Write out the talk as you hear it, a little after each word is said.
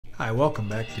Hi, welcome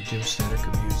back to Jim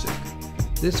Stanica Music.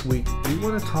 This week we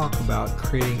want to talk about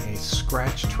creating a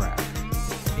scratch track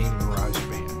in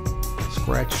Garageband.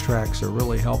 Scratch tracks are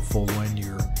really helpful when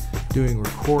you're doing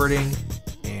recording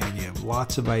and you have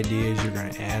lots of ideas you're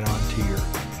going to add on to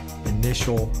your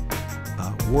initial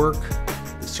work.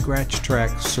 The scratch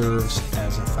track serves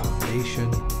as a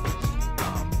foundation,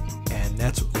 and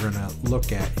that's what we're going to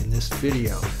look at in this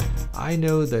video. I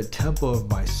know the tempo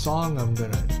of my song. I'm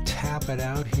going to tap it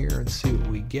out here and see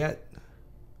what we get.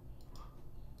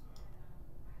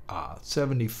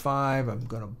 75. I'm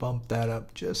going to bump that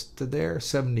up just to there.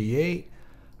 78.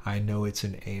 I know it's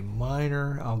an A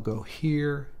minor. I'll go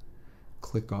here,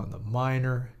 click on the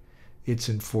minor. It's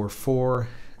in 4/4.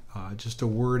 Just a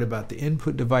word about the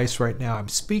input device. Right now I'm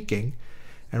speaking.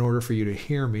 In order for you to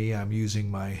hear me, I'm using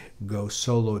my Go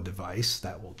Solo device.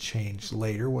 That will change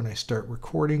later when I start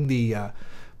recording the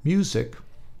music.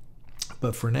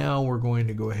 But for now, we're going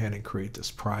to go ahead and create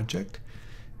this project.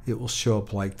 It will show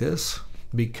up like this.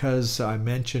 Because I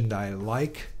mentioned I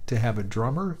like to have a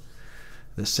drummer,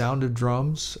 the sound of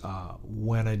drums,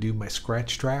 when I do my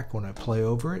scratch track, when I play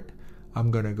over it, I'm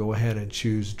going to go ahead and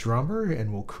choose drummer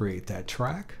and we'll create that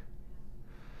track.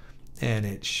 And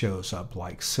it shows up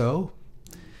like so.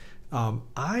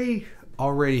 I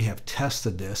already have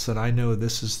tested this and I know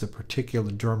this is the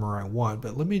particular drummer I want,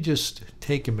 but let me just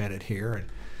take a minute here and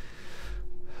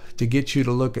to get you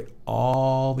to look at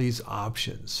all these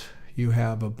options. You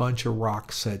have a bunch of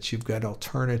rock sets. You've got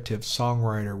alternative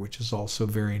songwriter, which is also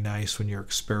very nice when you're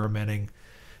experimenting.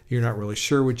 You're not really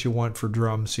sure what you want for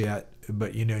drums yet,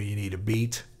 but you know you need a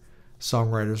beat.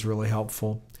 Songwriter is really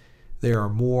helpful. There are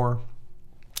more.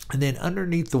 And then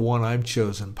underneath the one I've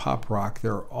chosen, pop rock,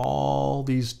 there are all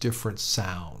these different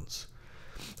sounds.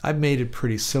 I've made it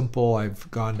pretty simple. I've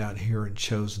gone down here and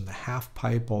chosen the half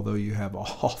pipe, although you have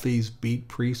all these beat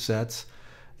presets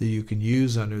that you can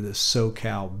use under this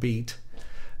SoCal beat.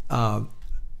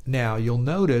 Now you'll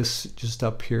notice just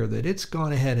up here that it's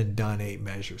gone ahead and done 8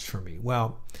 measures for me.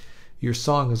 Well, your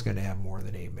song is going to have more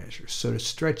than 8 measures. So to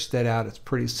stretch that out, it's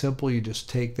pretty simple. You just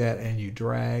take that and you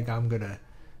drag. I'm going to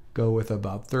go with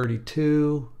about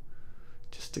 32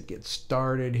 just to get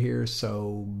started here.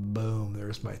 So boom,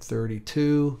 there's my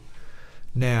 32.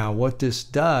 Now what this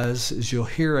does is you'll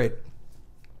hear it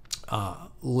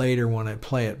later when I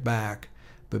play it back.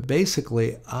 But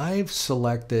basically, I've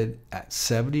selected at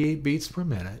 78 beats per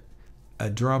minute a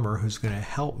drummer who's going to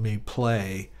help me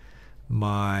play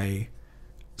my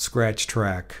scratch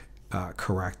track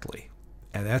correctly.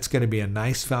 And that's going to be a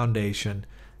nice foundation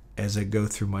as I go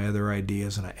through my other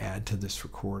ideas and I add to this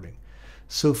recording.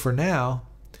 So for now,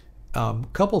 a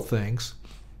couple things.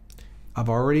 I've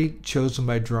already chosen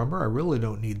my drummer. I really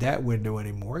don't need that window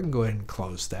anymore. I can go ahead and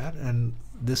close that. And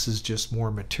this is just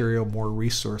more material, more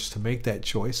resource to make that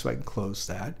choice, so I can close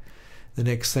that. The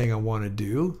next thing I want to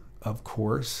do, of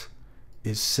course,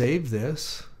 is save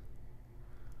this.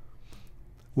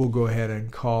 We'll go ahead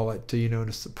and call it, you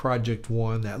notice the project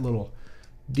 1, that little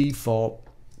default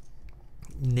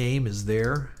name is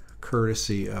there,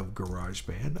 courtesy of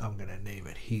Garageband. I'm going to name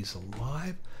it He's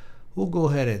Alive. We'll go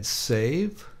ahead and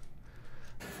save.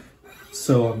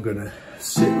 So I'm going to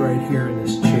sit right here in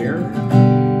this chair,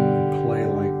 play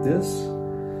like this.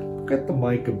 I've got the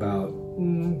mic about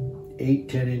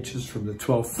 8-10 inches from the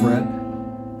 12th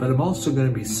fret, but I'm also going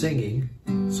to be singing,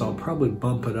 so I'll probably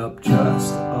bump it up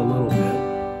just a little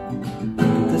bit.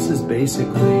 But this is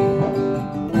basically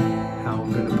how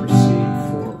I'm going to proceed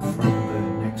from the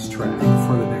next track,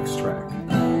 for the next track.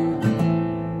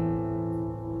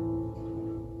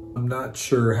 I'm not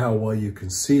sure how well you can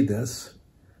see this,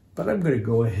 but I'm going to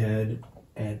go ahead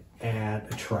and add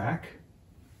a track.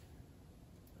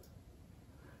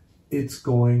 It's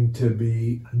going to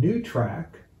be a new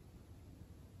track.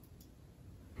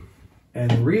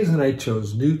 And the reason I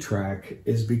chose new track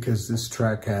is because this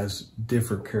track has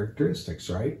different characteristics,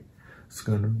 right?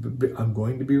 I'm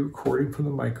going to be recording from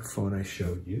the microphone I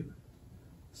showed you.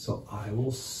 So I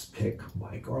will pick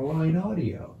mic or line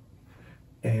audio.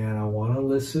 And I want to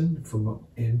listen from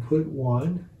input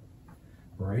 1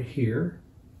 right here.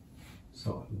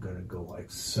 So I'm going to go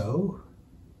like so.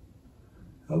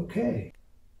 Okay.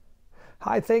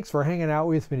 Hi, thanks for hanging out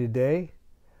with me today.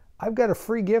 I've got a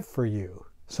free gift for you.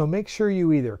 So make sure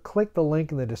you either click the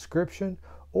link in the description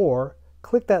or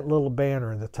click that little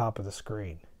banner in the top of the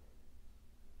screen.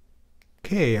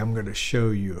 Okay, I'm going to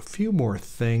show you a few more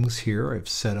things here I've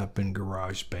set up in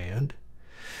Garageband.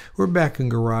 We're back in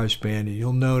Garageband and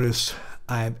you'll notice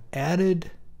I've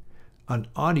added an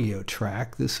audio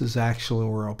track. This is actually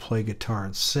where I'll play guitar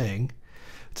and sing.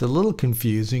 It's a little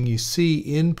confusing. You see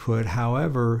input,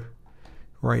 however,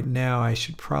 right now I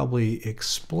should probably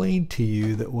explain to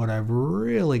you that what I've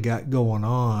really got going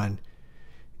on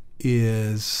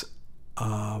is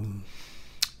I'm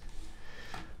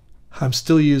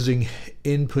still using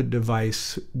input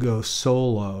device go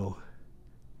solo.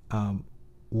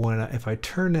 If I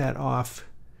turn that off,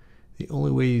 the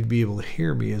only way you'd be able to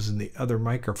hear me is in the other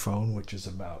microphone, which is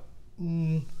about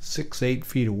 6-8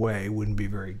 feet away. Wouldn't be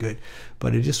very good,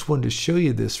 but I just wanted to show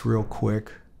you this real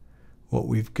quick, what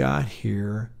we've got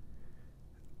here.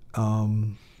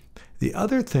 The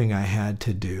other thing I had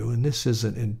to do, and this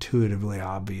isn't intuitively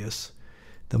obvious,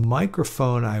 the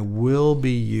microphone I will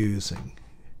be using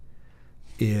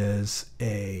is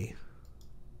a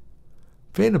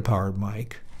phantom powered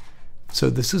mic. So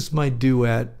this is my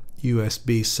Duet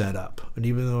USB setup, and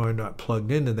even though I'm not plugged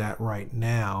into that right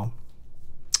now,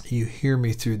 you hear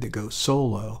me through the Go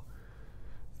Solo.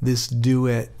 This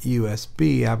Duet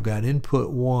USB, I've got input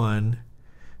 1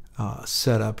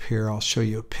 set up here. I'll show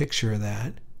you a picture of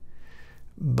that,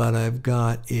 but I've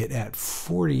got it at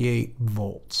 48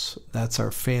 volts. That's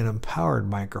our phantom powered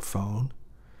microphone.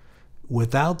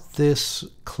 Without this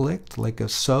clicked like a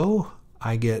so,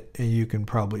 I get, and you can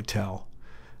probably tell,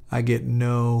 I get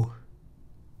no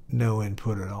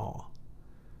input at all.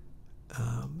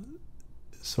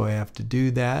 So I have to do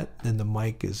that, and the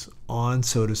mic is on,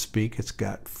 so to speak. It's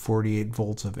got 48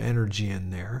 volts of energy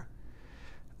in there.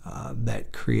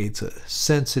 That creates a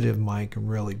sensitive mic and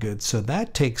really good. So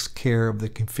that takes care of the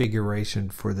configuration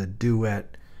for the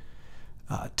Duet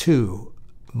 2,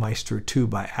 Maestro 2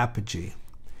 by Apogee.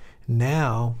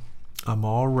 Now I'm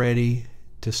all ready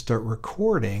to start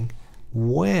recording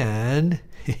when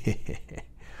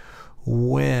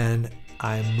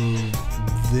I move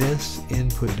this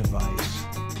input device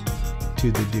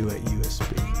to the Duet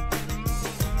USB.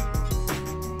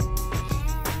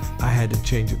 I had to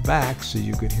change it back so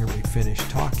you could hear me finish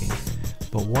talking,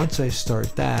 but once I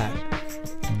start that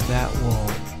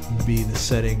will be the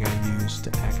setting I use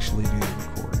to actually do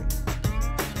the recording.